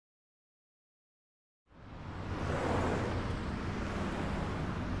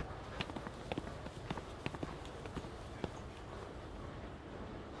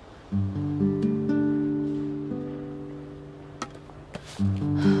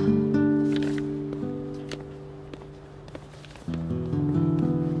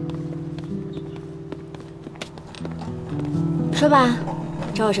说吧，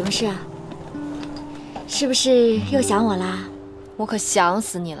找我什么事啊？是不是又想我啦？我可想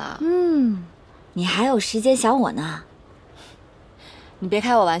死你了。你还有时间想我呢？你别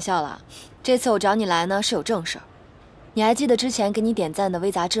开我玩笑了，这次我找你来呢是有正事儿。你还记得之前给你点赞的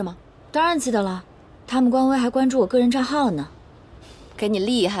微杂志吗？当然记得了，他们官微还关注我个人账号呢。给你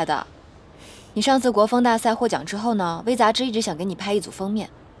厉害的。你上次国风大赛获奖之后呢，微杂志一直想给你拍一组封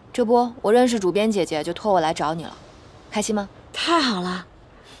面，这不，我认识主编姐姐就托我来找你了，开心吗？太好了！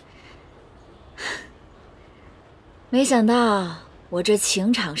没想到我这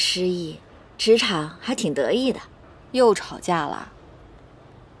情场失意，职场还挺得意的。又吵架了？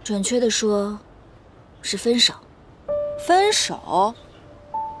准确的说，是分手。分手？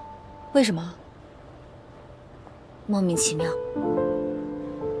为什么？莫名其妙，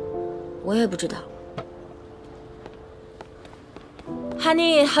我也不知道。哈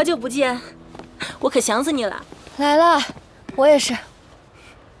尼，好久不见，我可想死你了。来了，我也是。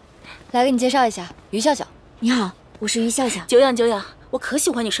来给你介绍一下，于笑笑。你好，我是于笑笑。久仰久仰，我可喜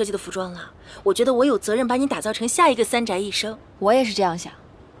欢你设计的服装了。我觉得我有责任把你打造成下一个三宅一生。我也是这样想。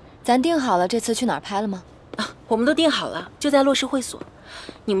咱定好了这次去哪儿拍了吗？我们都定好了，就在洛氏会所。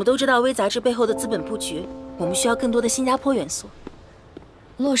你们都知道微杂志背后的资本布局，我们需要更多的新加坡元素。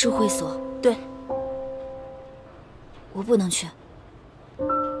洛氏会所？对。我不能去。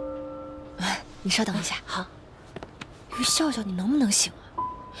你稍等一下。好。于笑笑，你能不能行啊？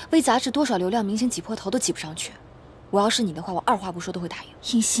微杂志多少流量明星挤破头都挤不上去。我要是你的话，我二话不说都会答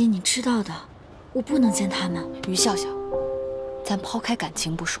应。映希，你知道的，我不能见他们。于笑笑，咱抛开感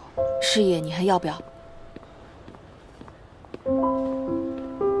情不说，事业你还要不要？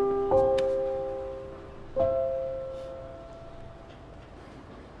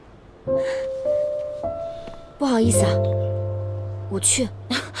不好意思啊，我去。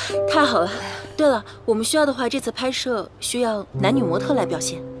太好了。对了，我们需要的话，这次拍摄需要男女模特来表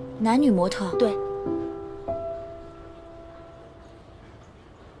现。男女模特？对。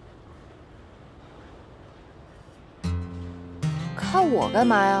看我干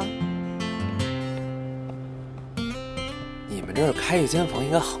嘛呀？你们这儿开一间房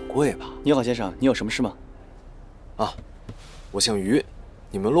应该很贵吧？你好，先生，你有什么事吗？啊，我姓于，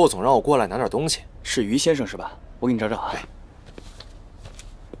你们骆总让我过来拿点东西。是于先生是吧？我给你找找啊。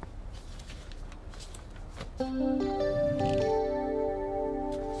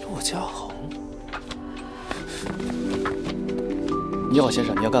洛家恒。你好，先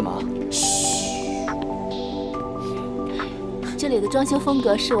生，你要干嘛？这里的装修风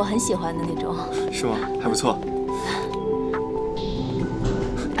格是我很喜欢的那种。是吗？还不错。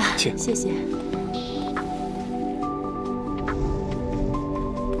请。谢谢。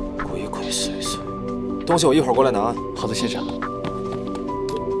鬼鬼祟祟，东西我一会儿过来拿。好的，先生。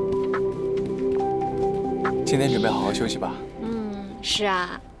今天准备好好休息吧。是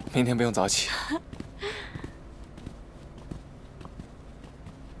啊。明天不用早起。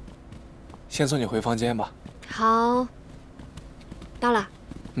先送你回房间吧。好。到了。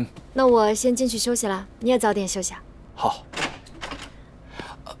那我先进去休息了，你也早点休息啊。好。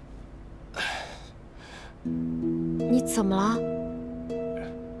你怎么了？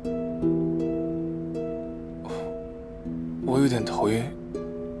我有点头晕，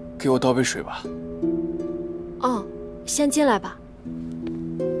给我倒杯水吧。哦，先进来吧。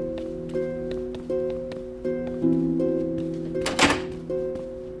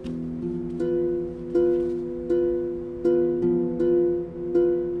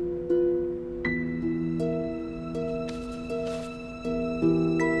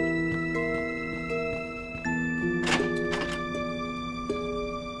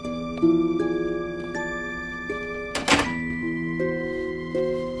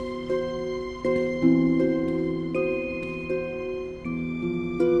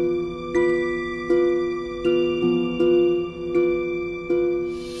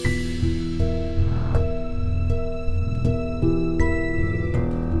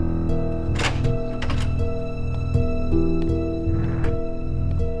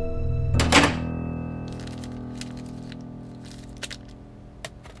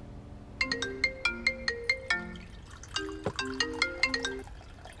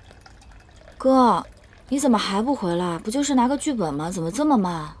哥，你怎么还不回来？不就是拿个剧本吗？怎么这么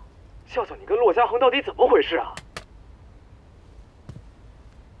慢？笑笑，你跟洛家恒到底怎么回事啊？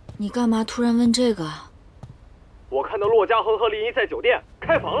你干嘛突然问这个？我看到洛家恒和林一在酒店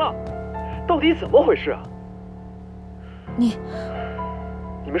开房了，到底怎么回事啊？你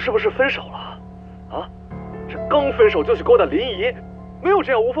们是不是分手了？啊？这刚分手就去勾搭林怡，没有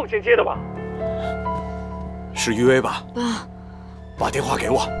这样无缝衔接的吧？是于威吧？爸，把电话给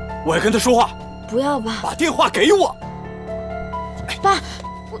我，我要跟他说话。不要吧！把电话给我。爸，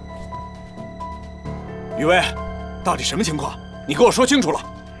雨薇，到底什么情况？你给我说清楚了。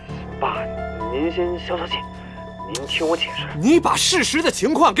爸，您先消消气，您听我解释。你把事实的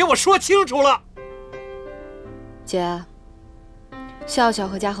情况给我说清楚了。姐，笑笑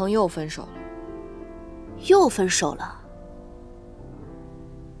和嘉恒又分手了。又分手了？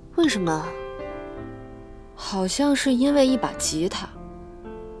为什么？好像是因为一把吉他。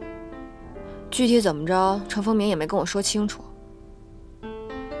具体怎么着，程风鸣也没跟我说清楚。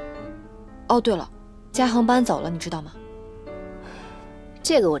哦，对了，嘉恒搬走了，你知道吗？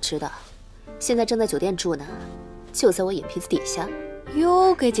这个我知道，现在正在酒店住呢，就在我眼皮子底下。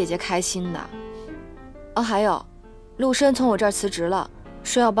哟，给姐姐开心的。哦，还有，陆深从我这儿辞职了，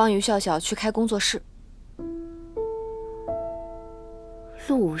说要帮于笑笑去开工作室。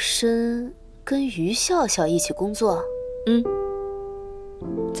陆深跟于笑笑一起工作？嗯。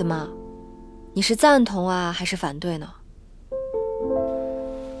怎么？你是赞同啊，还是反对呢？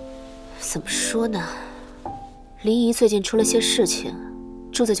怎么说呢？林怡最近出了些事情，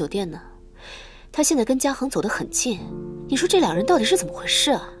住在酒店呢。她现在跟嘉恒走得很近，你说这两人到底是怎么回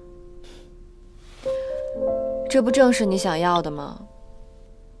事啊？这不正是你想要的吗？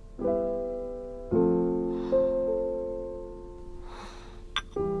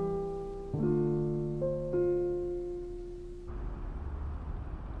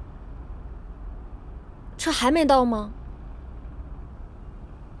车还没到吗？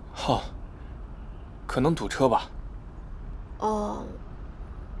好，可能堵车吧。哦，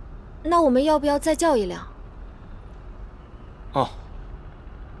那我们要不要再叫一辆？哦。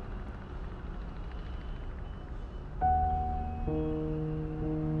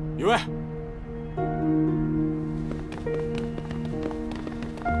雨薇，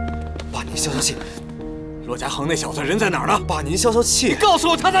爸，您消消气。洛家恒那小子人在哪儿呢？爸，您消消气。你告诉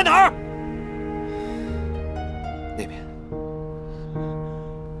我他在哪儿？那边。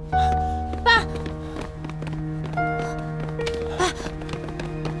爸，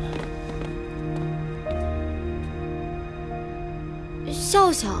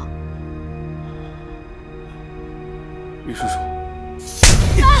笑笑，于叔叔。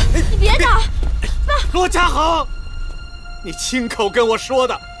你别打！洛家恒，你亲口跟我说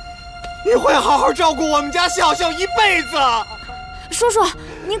的，你会好好照顾我们家笑笑一辈子。叔叔，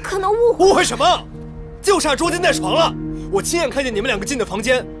你可能误会。误会什么？就差捉奸在床了。我亲眼看见你们两个进的房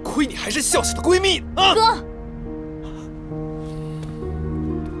间，亏你还是笑笑的闺蜜啊！哥，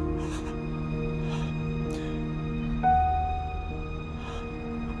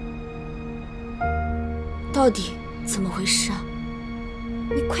到底怎么回事啊？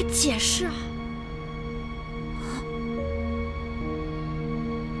你快解释啊！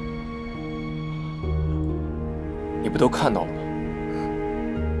你不都看到了吗？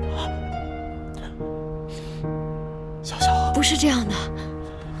笑笑，不是这样的。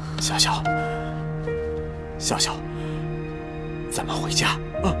笑笑，笑笑，咱们回家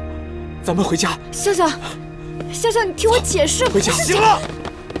啊！咱们回家。笑笑，笑笑，你听我解释。回家。行了。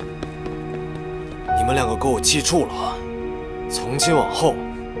你们两个给我记住了，从今往后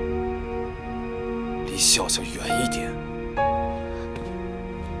离笑笑远一点。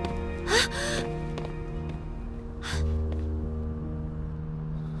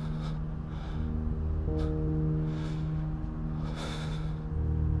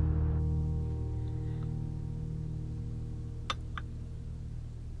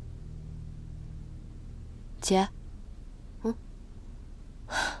姐，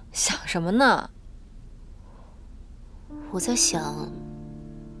想什么呢？我在想，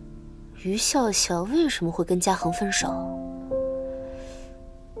于笑笑为什么会跟嘉恒分手？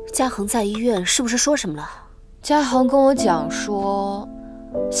嘉恒在医院是不是说什么了？嘉恒跟我讲说，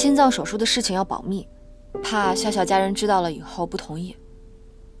心脏手术的事情要保密，怕笑笑家人知道了以后不同意。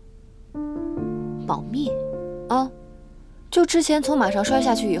保密？啊，就之前从马上摔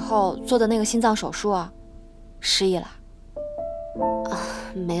下去以后做的那个心脏手术啊，失忆了。啊，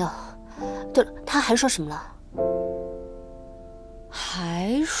没有。对了，他还说什么了？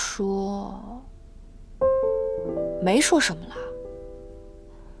还说没说什么了。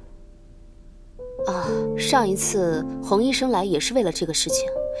啊，上一次洪医生来也是为了这个事情，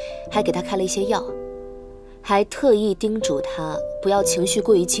还给他开了一些药，还特意叮嘱他不要情绪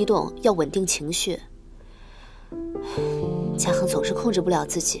过于激动，要稳定情绪。嘉恒总是控制不了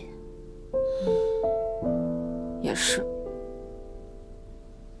自己。也是。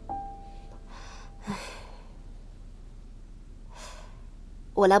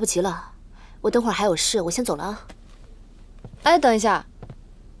我来不及了，我等会儿还有事，我先走了啊。哎，等一下，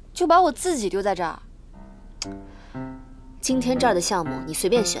就把我自己丢在这儿？今天这儿的项目你随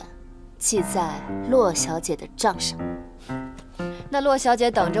便选，记在洛小姐的账上。那洛小姐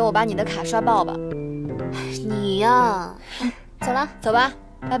等着我把你的卡刷爆吧。你呀，走了，走吧，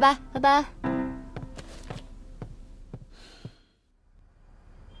拜拜，拜拜。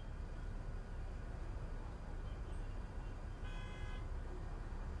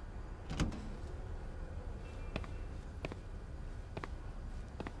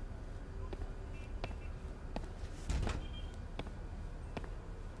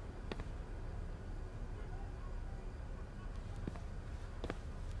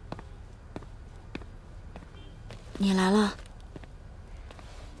你来了，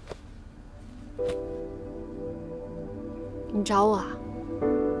你找我啊？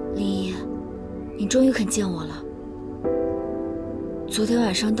林一，你终于肯见我了。昨天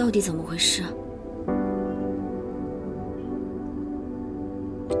晚上到底怎么回事？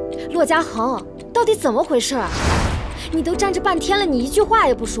洛家恒，到底怎么回事啊？你都站着半天了，你一句话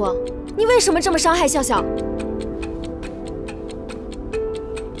也不说，你为什么这么伤害笑笑？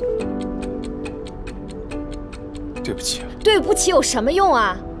对不起。对不起有什么用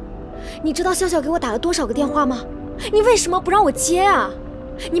啊？你知道笑笑给我打了多少个电话吗？你为什么不让我接啊？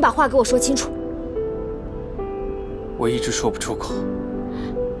你把话给我说清楚。我一直说不出口，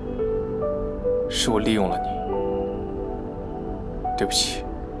是我利用了你，对不起。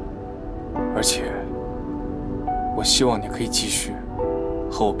而且，我希望你可以继续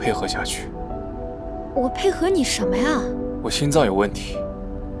和我配合下去。我配合你什么呀？我心脏有问题，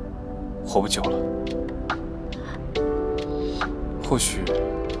活不久了。或许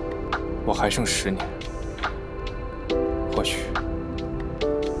我还剩10年，或许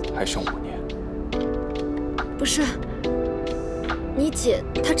还剩5年。不是，你姐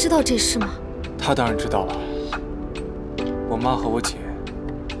她知道这事吗？她当然知道了。我妈和我姐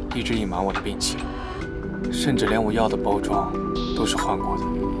一直隐瞒我的病情，甚至连我药的包装都是换过的，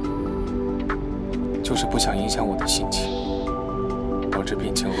就是不想影响我的心情，导致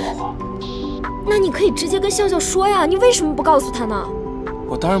病情恶化。那你可以直接跟笑笑说呀，你为什么不告诉她呢？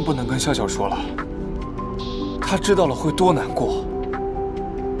我当然不能跟笑笑说了，她知道了会多难过。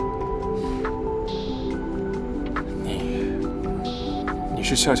你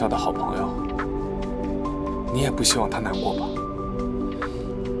是笑笑的好朋友，你也不希望她难过吧？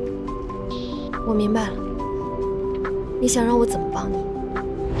我明白了，你想让我怎么帮你？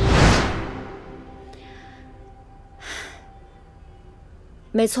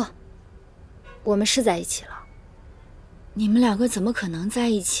没错，我们是在一起了。你们两个怎么可能在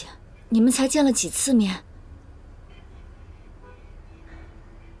一起？你们才见了几次面？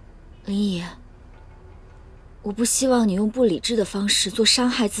林怡，我不希望你用不理智的方式做伤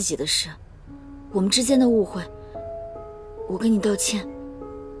害自己的事。我们之间的误会，我跟你道歉。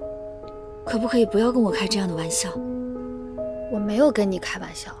可不可以不要跟我开这样的玩笑？我没有跟你开玩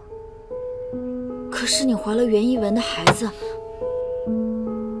笑。可是你怀了袁一文的孩子，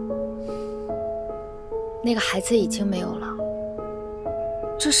那个孩子已经没有了。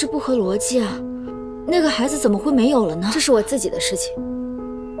这是不合逻辑啊！那个孩子怎么会没有了呢？这是我自己的事情，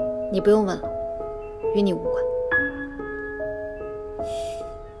你不用问了，与你无关。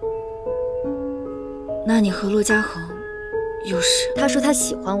那你和洛家恒又是？他说他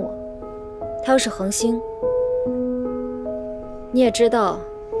喜欢我，他又是恒星。你也知道，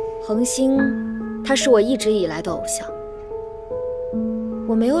恒星他是我一直以来的偶像，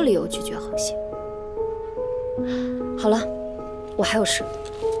我没有理由拒绝恒星。好了，我还有事，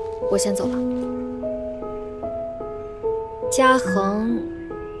我先走了。家恒，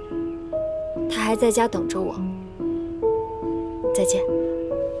他还在家等着我。再见。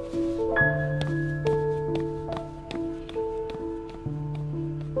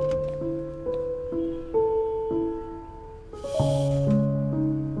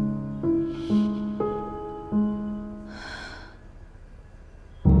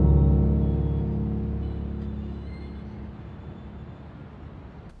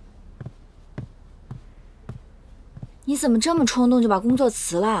你怎么这么冲动就把工作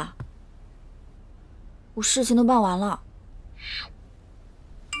辞了？我事情都办完了。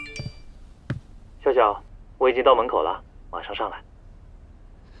笑笑，我已经到门口了，马上上来。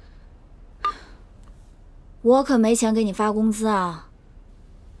我可没钱给你发工资啊。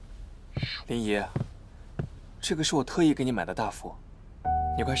林怡，这个是我特意给你买的大福，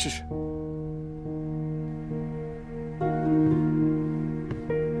你快试试。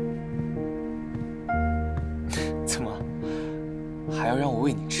怎么，还要让我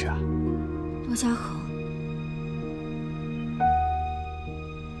喂你吃啊？洛家恒，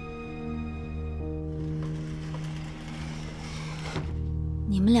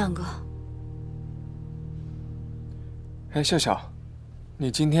你们两个。哎，笑笑，你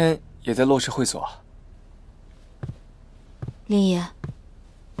今天也在洛氏会所啊？林姨，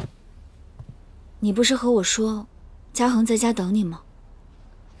你不是和我说嘉恒在家等你吗？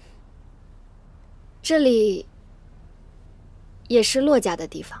这里也是洛家的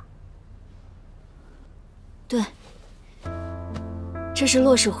地方。对，这是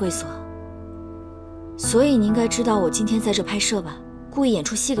洛氏会所，所以你应该知道我今天在这拍摄吧？故意演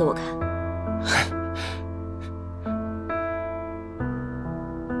出戏给我看。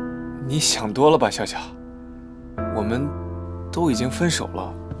你想多了吧，笑笑。我们都已经分手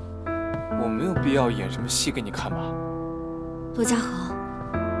了，我没有必要演什么戏给你看吧？洛家恒，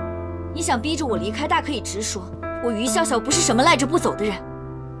你想逼着我离开，大可以直说。我于笑笑不是什么赖着不走的人。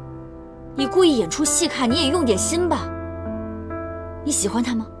你故意演出戏看，你也用点心吧。你喜欢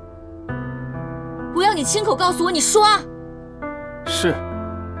他吗？我要你亲口告诉我，你说啊。是，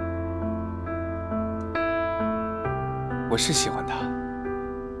我是喜欢他。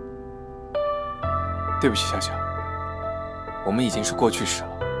对不起，笑笑，我们已经是过去式了，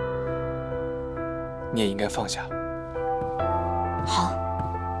你也应该放下。好。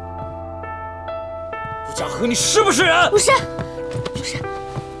陆家恒，你是不是人？陆深，陆深，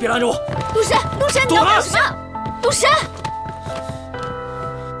别拦着我！陆深，陆深，你要干什么？陆深，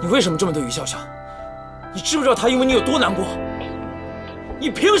你为什么这么对于笑笑？你知不知道他因为你有多难过？你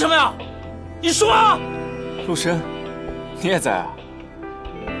凭什么呀？你说啊！陆深，你也在啊？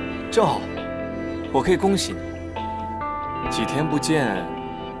正好，我可以恭喜你，几天不见，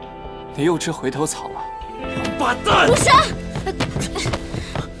你又吃回头草了。王八蛋！陆深，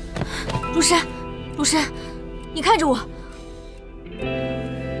陆深，陆深，你看着我。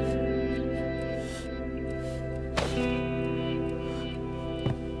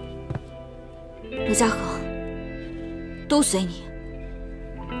陆家恒，都随你。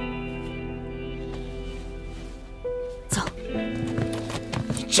走。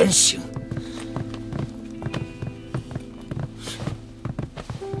你真行。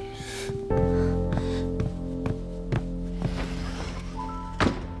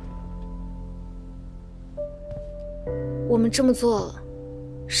我们这么做，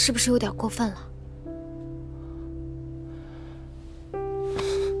是不是有点过分了？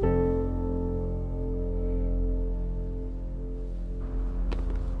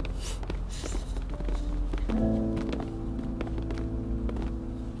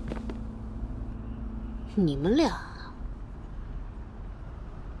你们俩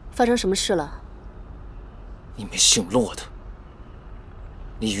发生什么事了？你们姓洛的，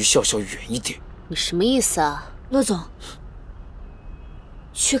离于笑笑远一点。你什么意思啊？骆总，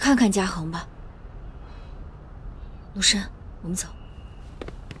去看看嘉恒吧。陆深，我们走。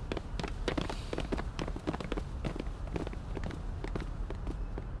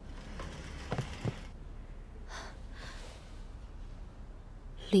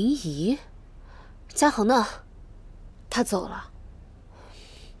林怡，嘉恒呢？他走了。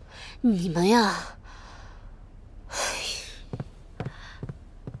你们呀，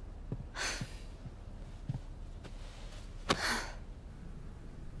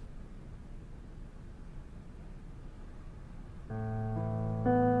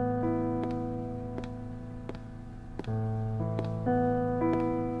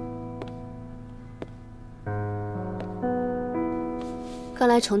刚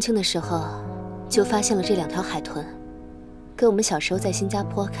来重庆的时候，就发现了这2条海豚，跟我们小时候在新加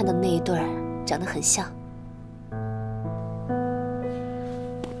坡看到的那一对儿长得很像。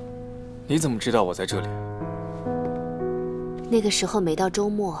你怎么知道我在这里？那个时候每到周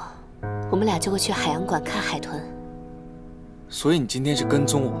末，我们俩就会去海洋馆看海豚。所以你今天是跟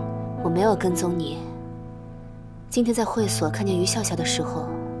踪我？我没有跟踪你。今天在会所看见于笑笑的时候，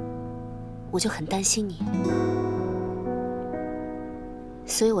我就很担心你。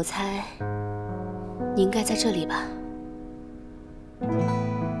所以我猜，你应该在这里吧。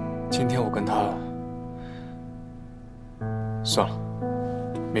今天我跟他，算了，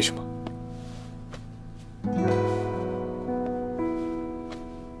没什么。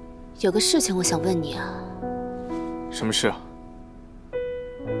有个事情我想问你啊。什么事啊？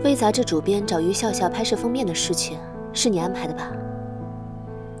微杂志主编找于笑笑拍摄封面的事情，是你安排的吧？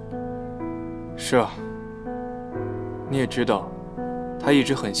是啊。你也知道。他一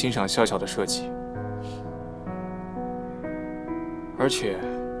直很欣赏笑笑的设计，而且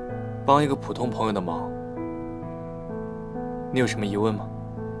帮一个普通朋友的忙，你有什么疑问吗？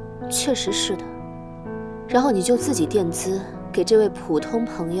确实是的。然后你就自己垫资给这位普通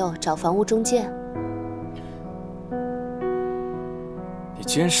朋友找房屋中介？你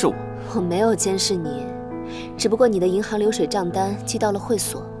监视我？我没有监视你，只不过你的银行流水账单寄到了会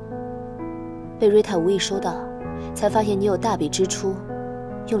所，被瑞泰无意收到，才发现你有大笔支出。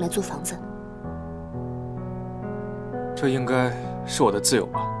用来租房子，这应该是我的自由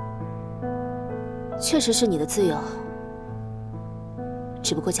吧？确实是你的自由，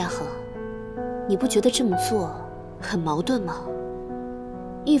只不过嘉恒，你不觉得这么做很矛盾吗？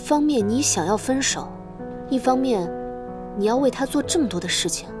一方面你想要分手，一方面你要为他做这么多的事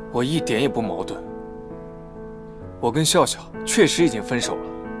情。我一点也不矛盾。我跟笑笑确实已经分手了，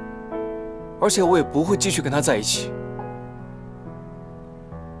而且我也不会继续跟他在一起。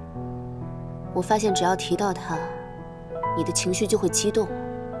我发现只要提到他，你的情绪就会激动。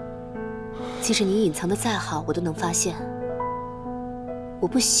即使你隐藏的再好，我都能发现。我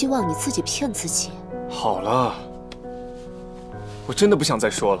不希望你自己骗自己。好了，我真的不想再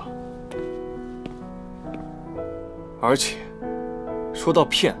说了。而且，说到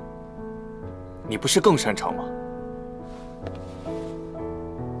骗，你不是更擅长吗？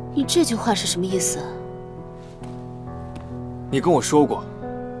你这句话是什么意思？你跟我说过，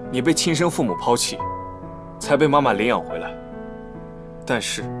你被亲生父母抛弃，才被妈妈领养回来，但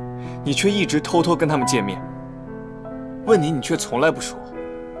是你却一直偷偷跟他们见面。问你，你却从来不说。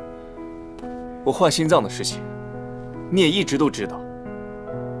我换心脏的事情，你也一直都知道，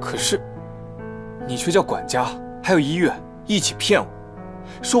可是你却叫管家还有医院一起骗我，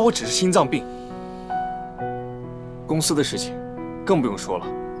说我只是心脏病。公司的事情更不用说了，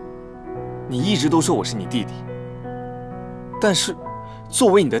你一直都说我是你弟弟，但是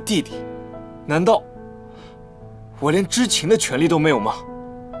作为你的弟弟，难道我连知情的权利都没有吗？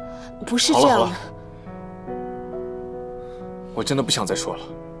不是这样的。我真的不想再说了。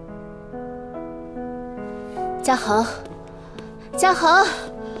嘉恒，嘉恒，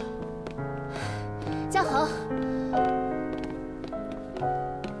嘉恒，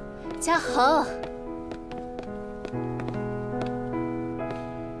嘉恒，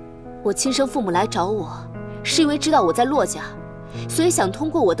我亲生父母来找我，是因为知道我在洛家，所以想通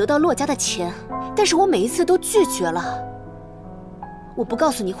过我得到洛家的钱，但是我每一次都拒绝了。我不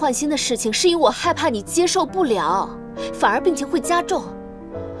告诉你换心的事情，是因为我害怕你接受不了，反而病情会加重。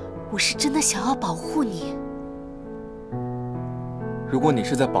我是真的想要保护你。如果你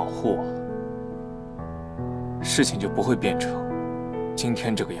是在保护我，事情就不会变成今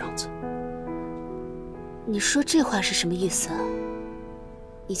天这个样子。你说这话是什么意思？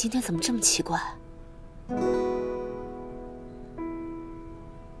你今天怎么这么奇怪？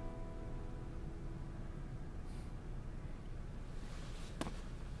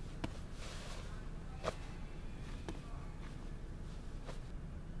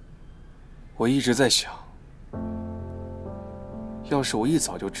我一直在想，要是我一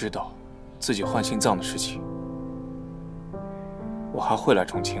早就知道自己换心脏的事情，我还会来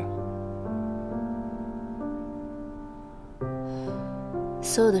重庆吗？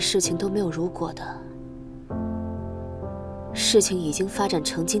所有的事情都没有如果的，事情已经发展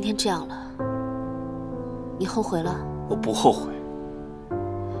成今天这样了。你后悔了？我不后悔。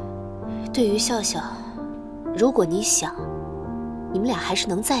对于笑笑，如果你想，你们俩还是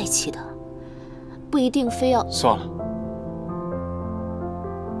能在一起的，不一定非要……算了。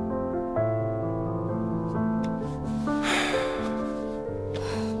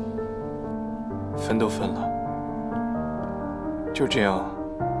分都分了，就这样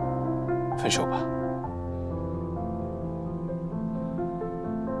分手吧。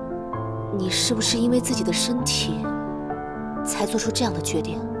你是不是因为自己的身体才做出这样的决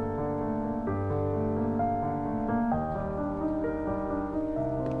定？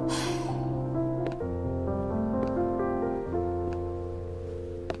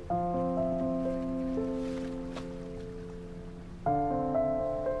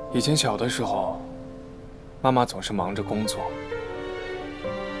以前小的时候，妈妈总是忙着工作，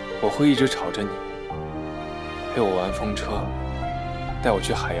我会一直吵着你，陪我玩风车，带我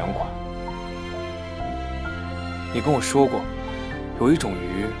去海洋馆。你跟我说过，有一种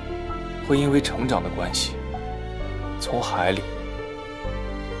鱼会因为成长的关系，从海里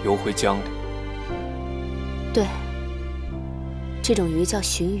游回江里。对，这种鱼叫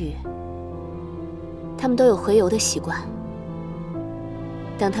鲟鱼，它们都有洄游的习惯。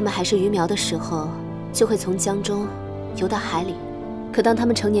当它们还是鱼苗的时候，就会从江中游到海里，可当它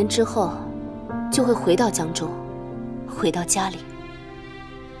们成年之后，就会回到江中，回到家里。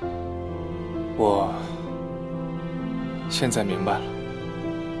我现在明白了。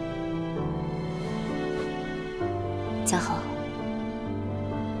嘉恒，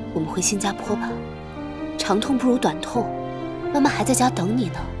我们回新加坡吧，长痛不如短痛，妈妈还在家等你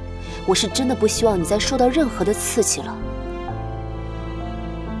呢。我是真的不希望你再受到任何的刺激了。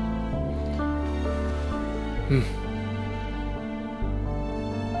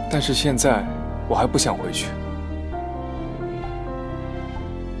但是现在我还不想回去，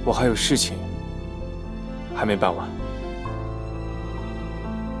我还有事情还没办完。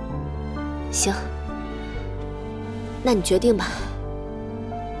行，那你决定吧。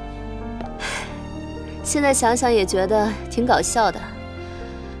现在想想也觉得挺搞笑的。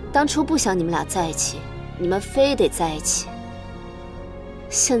当初不想你们俩在一起，你们非得在一起。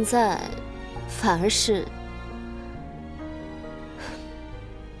现在，反而是……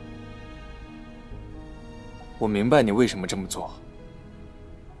我明白你为什么这么做。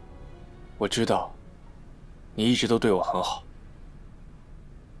我知道，你一直都对我很好。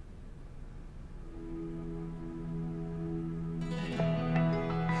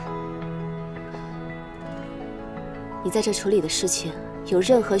你在这处理的事情，有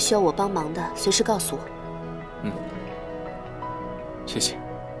任何需要我帮忙的，随时告诉我。嗯，谢谢。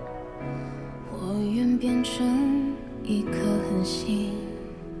我愿变成一颗恒星，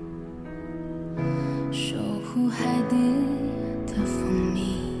守护海底的蜂蜜。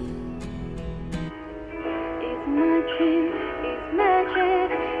It's my dream, it's magic，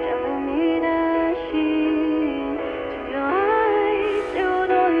 占领你的心 ，To your eyes， 有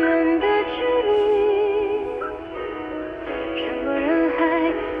多远的距离？穿过人海，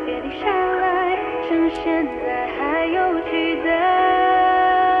别停下来，趁现在还有期待。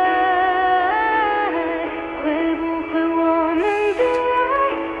会不会我们的爱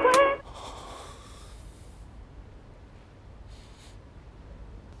会？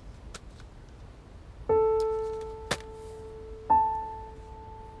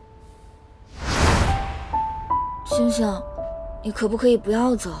星星，你可不可以不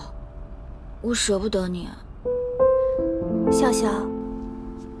要走？我舍不得你。笑笑，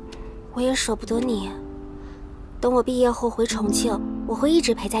我也舍不得你。等我毕业后回重庆，我会一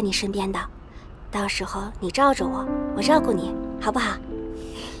直陪在你身边的。到时候你罩着我，我照顾你，好不好？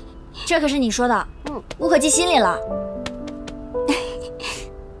这可是你说的，我可记心里了。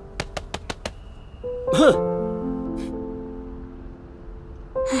哼！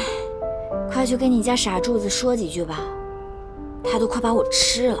唉，快去跟你家傻柱子说几句吧，他都快把我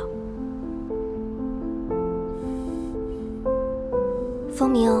吃了。风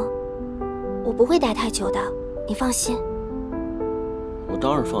鸣，我不会待太久的，你放心。我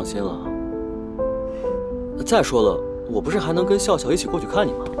当然放心了。再说了，我不是还能跟笑笑一起过去看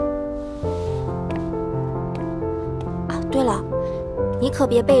你吗？啊，对了，你可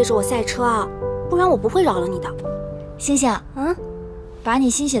别背着我赛车啊，不然我不会饶了你的。星星，把你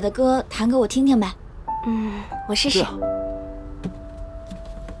新写的歌弹给我听听呗。我试试。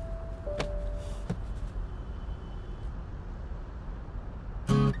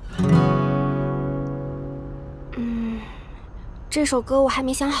这首歌我还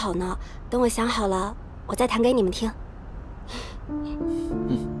没想好呢，等我想好了，我再弹给你们听。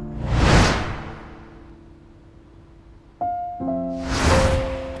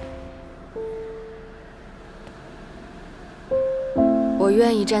我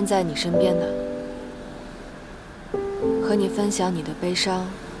愿意站在你身边的，和你分享你的悲伤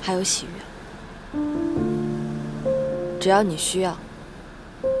还有喜悦。只要你需要，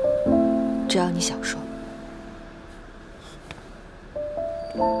只要你想说。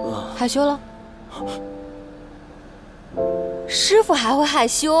害羞了？师傅还会害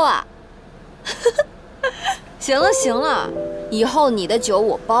羞啊？行了行了，以后你的酒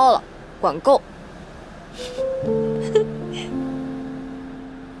我包了，管够。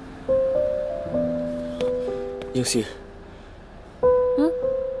英熙，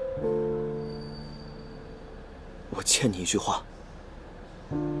我欠你一句话。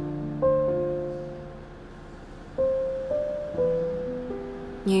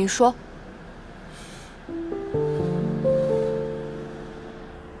你说。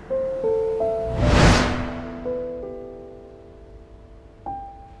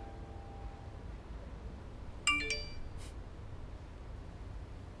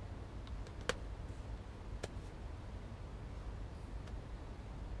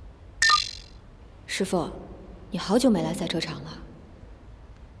师傅，你好久没来赛车场了。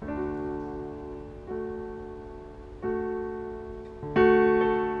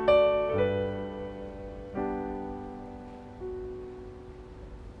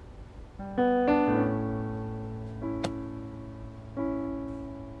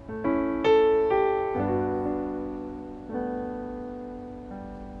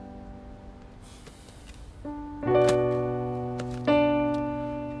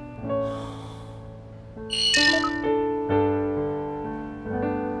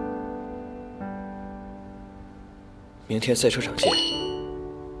明天赛车场见，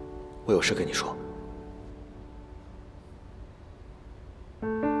我有事跟你说。